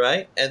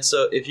 right? And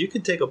so if you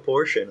can take a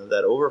portion of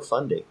that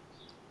overfunding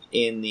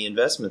in the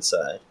investment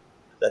side,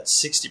 that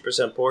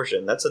 60%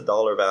 portion, that's a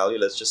dollar value.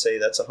 Let's just say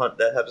that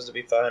happens to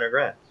be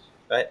 $500,000,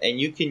 right? And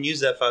you can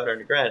use that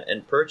 $500,000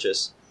 and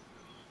purchase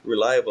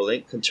reliable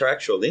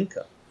contractual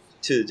income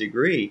to the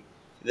degree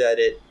that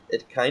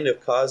it kind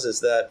of causes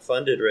that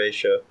funded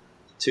ratio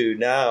to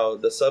now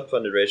the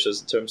sub-funded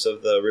ratios in terms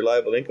of the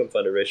reliable income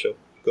funded ratio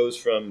goes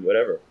from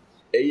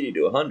 80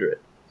 to 100,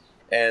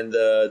 and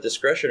the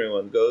discretionary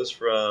one goes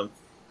from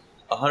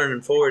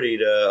 140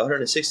 to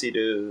 160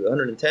 to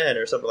 110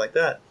 or something like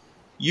that.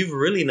 You've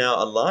really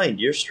now aligned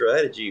your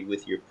strategy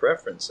with your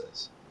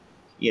preferences,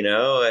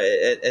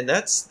 and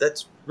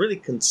that's really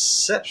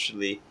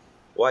conceptually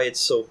why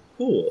it's so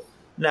cool.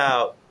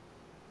 Now,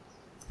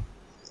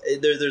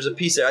 there's a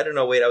piece there. I don't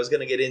know. Wait, I was going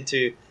to get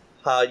into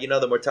how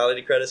the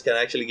mortality credits can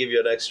actually give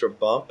you an extra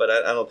bump, but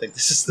I don't think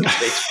this is the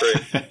place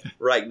for it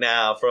right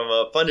now from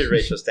a funded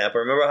ratio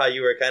standpoint. Remember how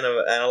you were kind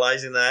of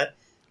analyzing that,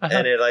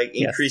 and it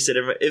increased it.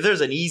 If there's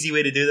an easy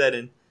way to do that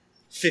in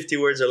 50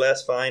 words or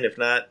less, fine. If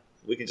not,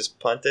 we can just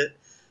punt it.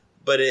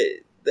 But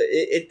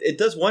it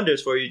does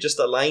wonders for you, just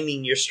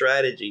aligning your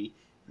strategy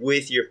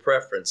with your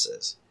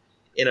preferences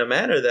in a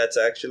manner that's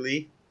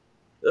actually,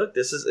 look,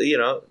 this is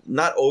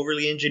not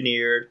overly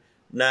engineered,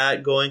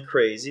 not going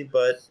crazy,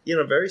 but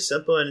very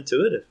simple and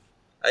intuitive.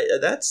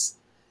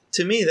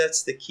 To me,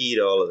 that's the key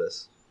to all of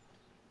this.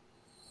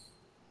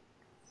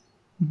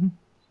 Mm-hmm.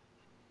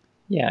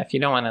 Yeah, if you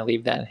don't want to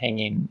leave that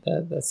hanging,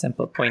 the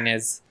simple point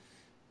is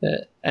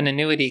that an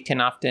annuity can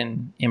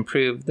often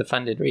improve the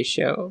funded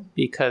ratio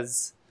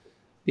because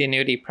the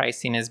annuity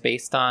pricing is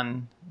based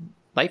on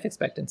life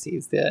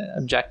expectancies, the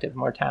objective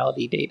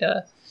mortality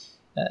data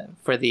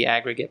for the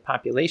aggregate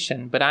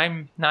population. But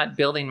I'm not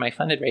building my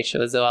funded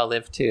ratio as though I'll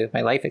live to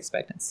my life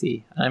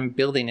expectancy. I'm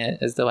building it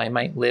as though I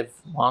might live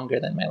longer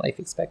than my life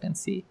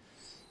expectancy.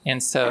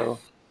 And so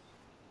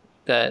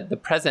the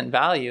present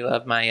value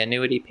of my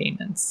annuity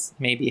payments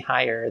may be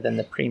higher than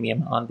the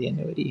premium on the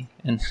annuity.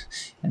 And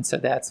so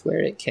that's where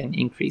it can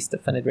increase the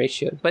funded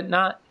ratio, but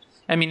not,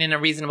 in a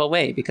reasonable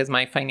way, because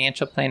my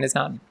financial plan is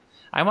not,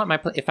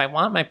 if I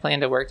want my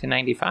plan to work to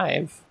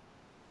 95,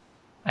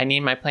 I need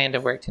my plan to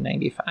work to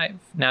 95.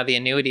 Now, the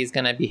annuity is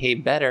going to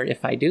behave better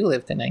if I do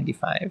live to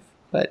 95.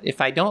 But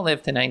if I don't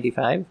live to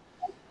 95,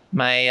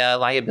 my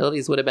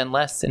liabilities would have been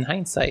less in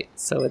hindsight.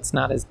 So it's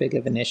not as big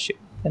of an issue.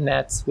 And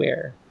that's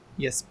where,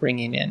 yes,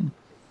 bringing in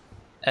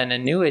an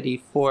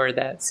annuity for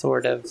that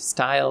sort of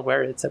style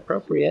where it's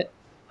appropriate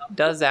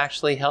does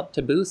actually help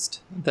to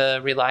boost the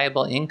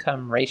reliable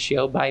income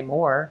ratio by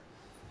more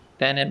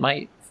than it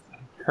might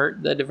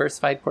hurt the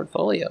diversified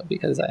portfolio,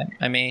 because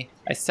I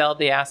sell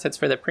the assets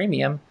for the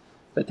premium,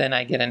 but then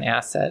I get an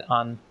asset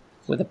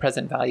with a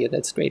present value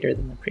that's greater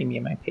than the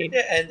premium I paid.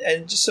 Yeah,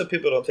 and just so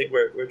people don't think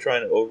we're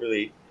trying to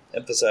overly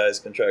emphasize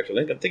contractual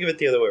income, think of it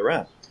the other way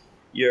around.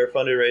 Your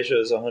funded ratio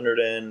is 100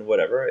 and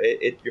whatever.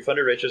 Your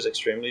funded ratio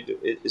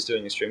is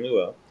doing extremely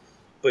well,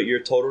 but your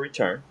total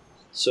return,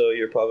 so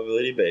your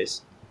probability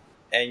base,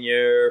 and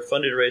your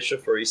funded ratio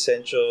for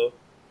essential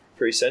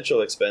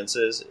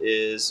expenses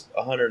is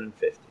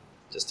 150.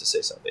 Just to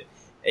say something,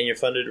 and your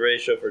funded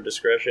ratio for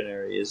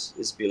discretionary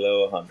is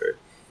below 100,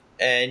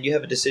 and you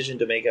have a decision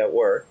to make at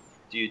work.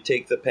 Do you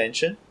take the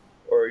pension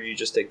or you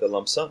just take the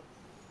lump sum,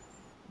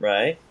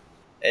 right?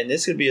 And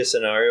this could be a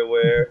scenario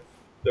where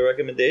the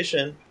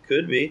recommendation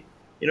could be,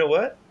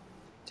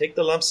 take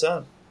the lump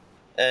sum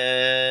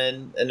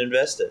and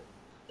invest it,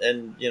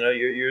 and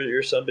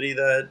you're somebody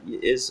that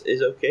is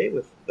okay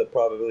with the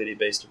probability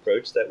based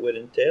approach that would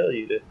entail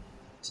you to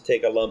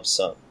take a lump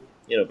sum,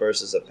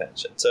 versus a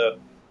pension. So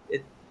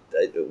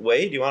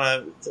Wade, you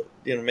want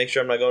to make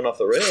sure I'm not going off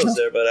the rails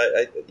there, but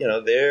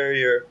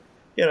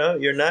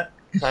you're not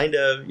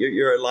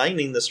you're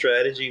aligning the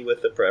strategy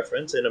with the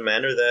preference in a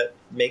manner that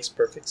makes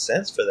perfect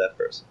sense for that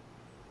person.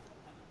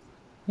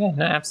 Yeah,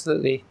 no,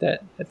 absolutely.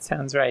 That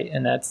sounds right,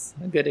 and that's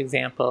a good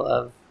example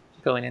of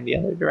going in the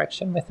other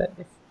direction with it.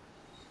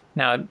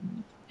 Now,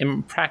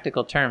 in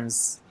practical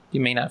terms, you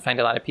may not find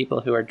a lot of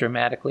people who are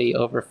dramatically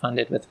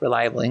overfunded with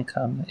reliable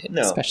income,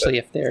 especially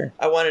if they're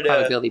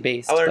probability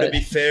based. I wanted to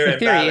be fair and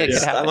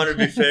balanced. I wanted to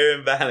be fair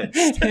and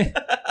balanced.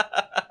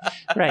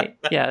 Right.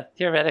 Yeah.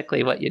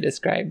 Theoretically, what you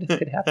described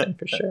could happen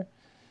for sure.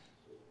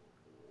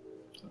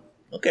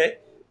 Okay.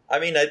 I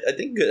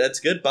think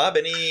that's good, Bob.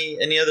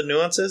 Any other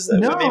nuances?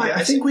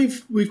 I think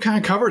we've kind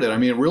of covered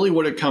it. Really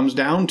what it comes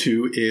down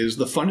to is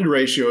the funded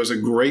ratio is a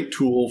great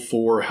tool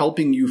for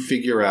helping you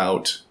figure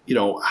out,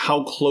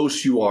 how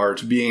close you are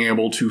to being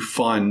able to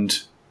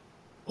fund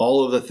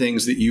all of the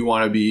things that you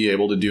want to be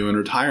able to do in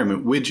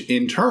retirement, which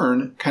in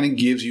turn kind of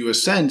gives you a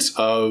sense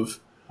of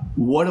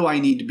what do I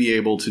need to be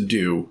able to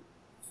do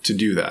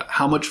that?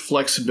 How much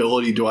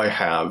flexibility do I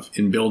have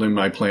in building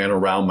my plan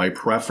around my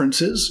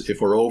preferences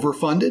if we're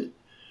overfunded?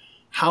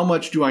 How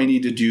much do I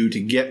need to do to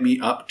get me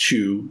up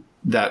to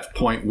that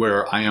point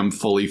where I am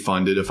fully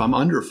funded if I'm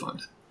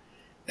underfunded?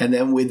 And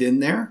then within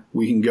there,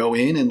 we can go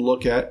in and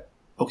look at,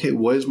 okay,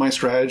 what does my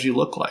strategy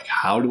look like?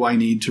 How do I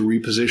need to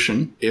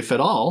reposition, if at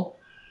all,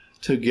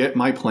 to get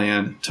my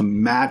plan to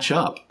match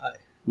up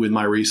with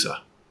my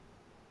RISA?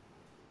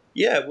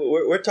 Yeah,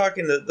 we're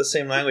talking the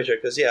same language here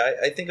because,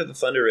 I think of the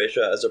funded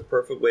ratio as a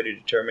perfect way to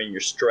determine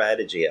your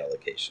strategy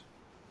allocation,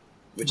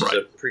 which is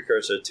a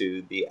precursor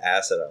to the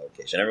asset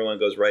allocation. Everyone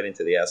goes right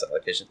into the asset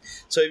allocation.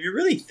 So if you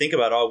really think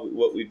about all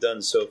what we've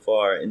done so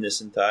far in this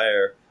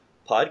entire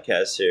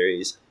podcast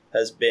series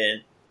has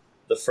been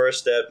the first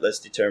step, let's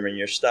determine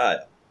your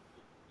style.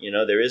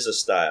 There is a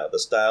style. The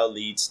style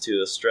leads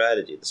to a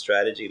strategy. The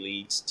strategy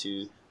leads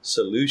to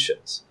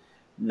solutions.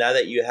 Now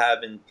that you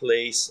have in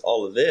place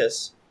all of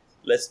this,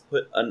 let's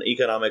put an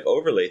economic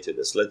overlay to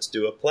this. Let's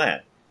do a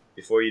plan.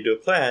 Before you do a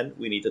plan,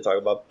 we need to talk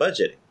about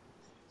budgeting.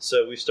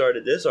 So we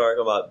started this arc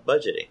about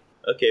budgeting.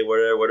 Okay, what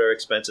are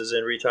expenses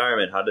in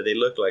retirement? How do they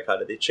look like? How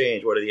do they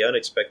change? What are the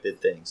unexpected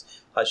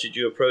things? How should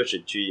you approach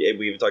it?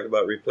 We even talked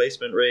about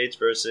replacement rates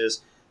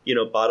versus,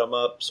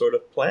 bottom-up sort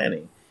of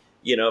planning,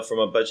 from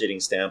a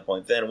budgeting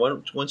standpoint. Then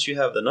once you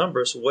have the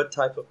numbers, what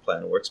type of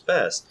plan works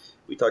best?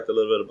 We talked a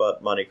little bit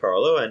about Monte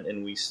Carlo,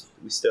 and we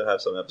still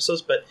have some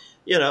episodes, but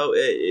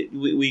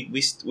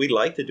we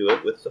like to do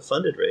it with the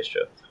funded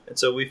ratio, and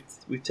so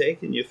we've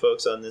taken you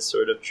folks on this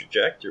sort of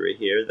trajectory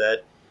here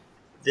that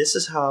this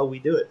is how we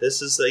do it.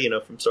 This is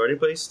from starting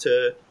place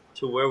to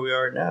where we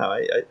are now.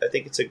 I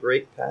think it's a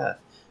great path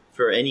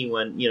for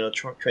anyone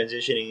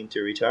transitioning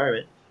into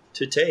retirement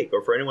to take,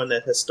 or for anyone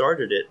that has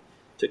started it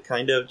to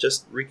kind of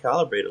just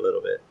recalibrate a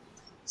little bit.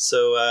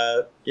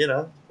 So,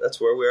 that's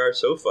where we are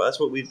so far. That's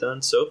what we've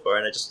done so far.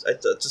 And I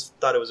just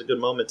thought it was a good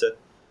moment to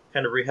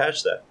kind of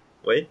rehash that.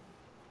 Wade?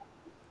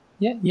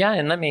 Yeah.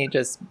 And let me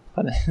just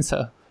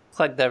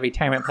plug the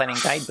retirement planning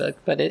guidebook,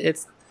 but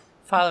it's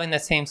following the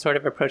same sort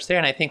of approach there.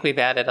 And I think we've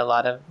added a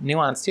lot of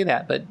nuance to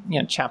that. But,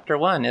 chapter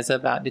 1 is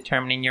about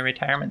determining your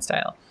retirement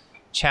style.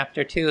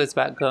 Chapter 2 is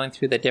about going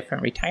through the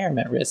different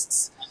retirement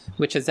risks,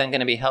 which is then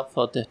going to be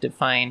helpful to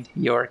define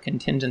your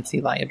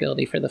contingency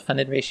liability for the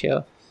funded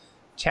ratio.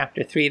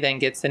 Chapter 3 then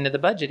gets into the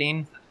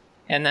budgeting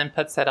and then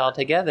puts that all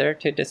together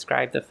to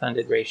describe the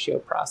funded ratio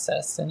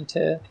process and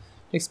to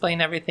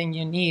explain everything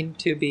you need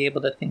to be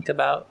able to think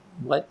about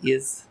what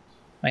is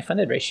my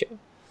funded ratio.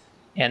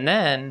 And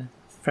then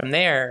from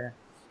there,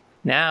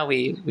 now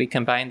we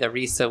combine the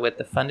RISA with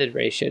the funded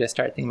ratio to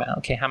start thinking about,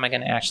 okay, how am I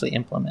going to actually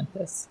implement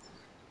this?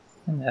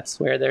 And that's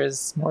where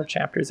there's more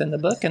chapters in the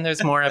book, and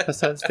there's more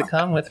episodes to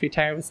come with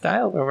Retire with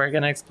Style, where we're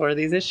going to explore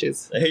these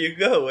issues. There you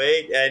go,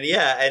 Wade. And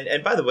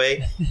and by the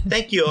way,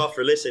 thank you all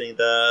for listening.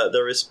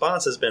 The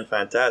response has been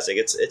fantastic.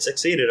 It's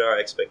exceeded our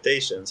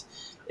expectations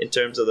in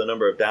terms of the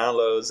number of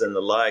downloads and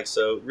the likes.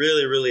 So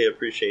really, really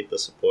appreciate the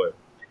support.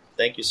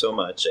 Thank you so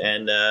much.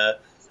 And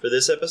for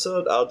this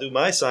episode, I'll do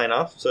my sign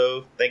off.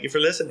 So thank you for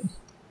listening.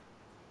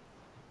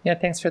 Yeah,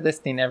 thanks for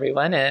listening,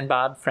 everyone. And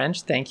Bob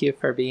French, thank you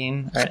for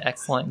being our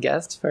excellent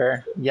guest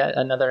for yet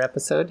another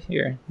episode.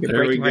 You're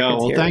there we go.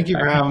 Well, thank you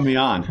for having me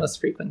on.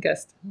 Most frequent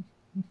guest.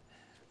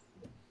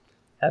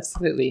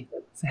 Absolutely.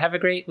 So have a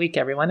great week,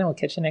 everyone, and we'll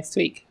catch you next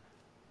week.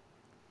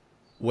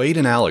 Wade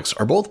and Alex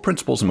are both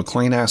principals in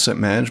McLean Asset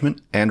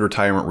Management and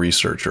retirement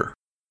researcher.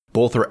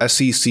 Both are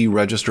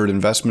SEC-registered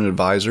investment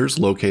advisors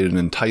located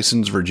in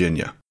Tysons,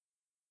 Virginia.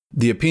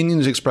 The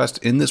opinions expressed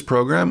in this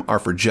program are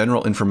for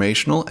general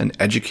informational and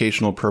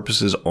educational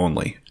purposes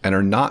only and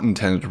are not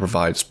intended to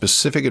provide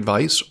specific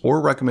advice or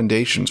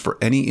recommendations for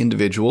any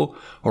individual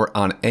or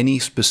on any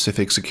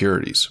specific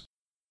securities.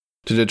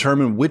 To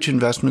determine which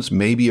investments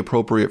may be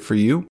appropriate for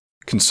you,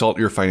 consult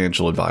your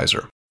financial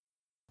advisor.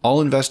 All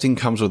investing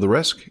comes with a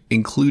risk,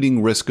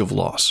 including risk of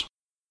loss.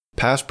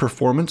 Past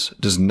performance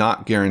does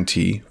not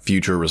guarantee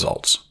future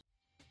results.